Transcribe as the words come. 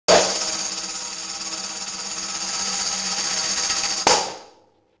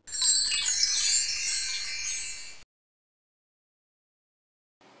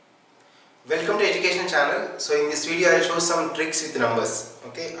Welcome to Education channel. So in this video I will show some tricks with numbers.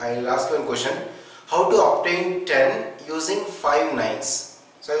 Okay, I will ask you one question. How to obtain 10 using 5 nines?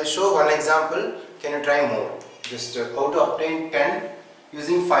 So I will show one example. Can you try more? Just how to obtain 10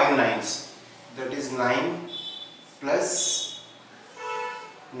 using 5 nines. That is 9 plus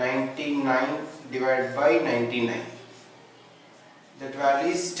 99 divided by 99. That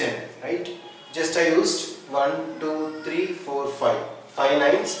value is 10, right? Just I used 1, 2, 3, 4, 5. 5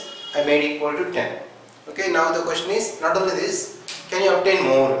 nines I made equal to 10. Okay, now the question is not only this, can you obtain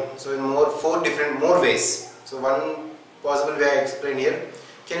more? So in four different ways. So one possible way I explain here.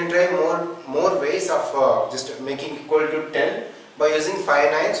 Can you try more ways of just making equal to 10 by using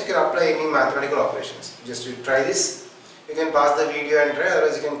 5 nines? You can apply any mathematical operations. Just to try this. You can pause the video and try,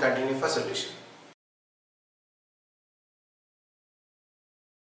 otherwise you can continue for solution.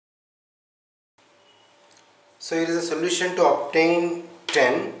 So here is a solution to obtain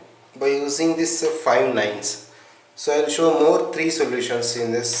 10 by using this 5 nines. So I will show 3 solutions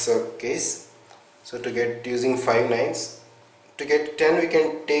in this case. So to get using 5 nines, to get 10 we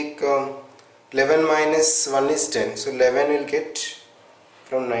can take 11 minus 1 is 10. So 11 will get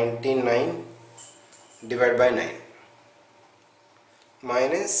from 99 divided by 9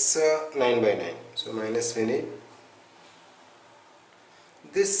 minus 9 by 9. So minus we need.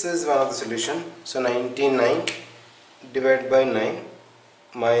 This is one of the solution. So 99 divided by 9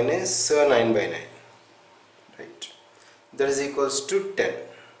 minus 9 by 9, right? That is equals to 10.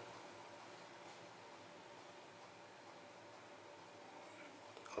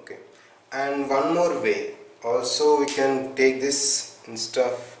 Okay, and one more way also we can take this instead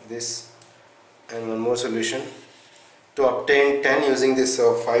of this, and one more solution to obtain 10 using this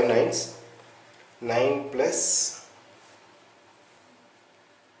 5 nines. 9 plus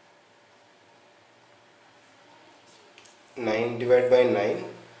 9 divided by 9.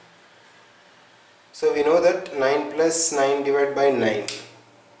 So we know that 9 plus 9 divided by 9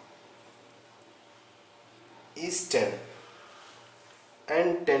 is 10,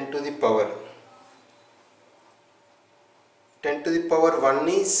 and 10 to the power 1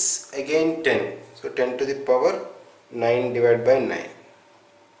 is again 10. So 10 to the power 9 divided by 9.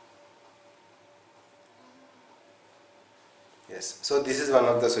 Yes, so this is one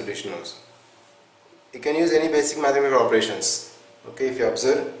of the solution also. You can use any basic mathematical operations. Okay, if you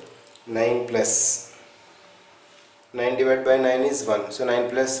observe, 9 plus 9 divided by 9 is 1. So 9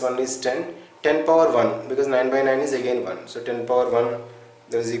 plus 1 is 10. 10 power 1, because 9 by 9 is again 1. So 10 power 1,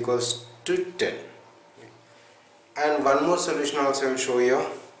 that is equals to 10. And one more solution also I will show you.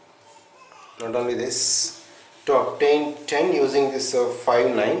 Not only this, to obtain 10 using this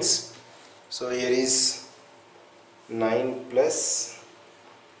 5 nines. So here is 9 plus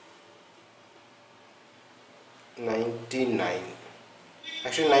 99.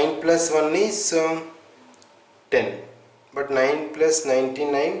 Actually 9 plus 1 is 10, but 9 plus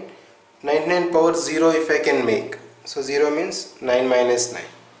 99, 99 power 0 if I can make. So 0 means 9 minus 9.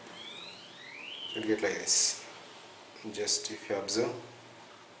 Should get like this. Just if you observe,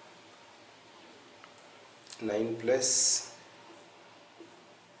 9 plus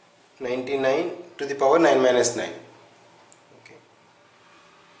 99 to the power 9 minus 9. Okay.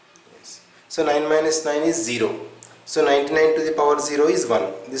 Yes. So 9 minus 9 is 0. So 99 to the power 0 is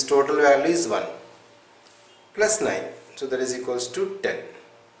 1. This total value is 1 plus 9. So that is equals to 10.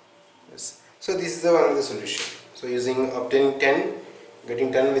 Yes. So this is the one of the solution. So using obtaining 10,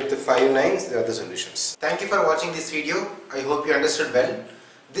 getting 10 with the 5 nines, they are the solutions. Thank you for watching this video. I hope you understood well.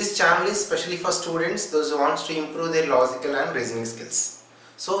 This channel is specially for students, those who want to improve their logical and reasoning skills.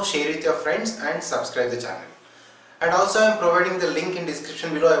 So share with your friends and subscribe the channel. And also I am providing the link in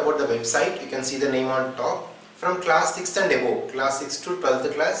description below about the website. You can see the name on top. From class 6th and above, class 6 to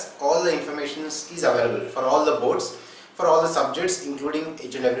 12th class, all the information is available for all the boards, for all the subjects, including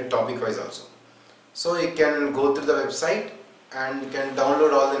each and every topic wise also. So you can go through the website and you can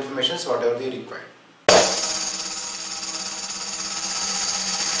download all the information whatever you require.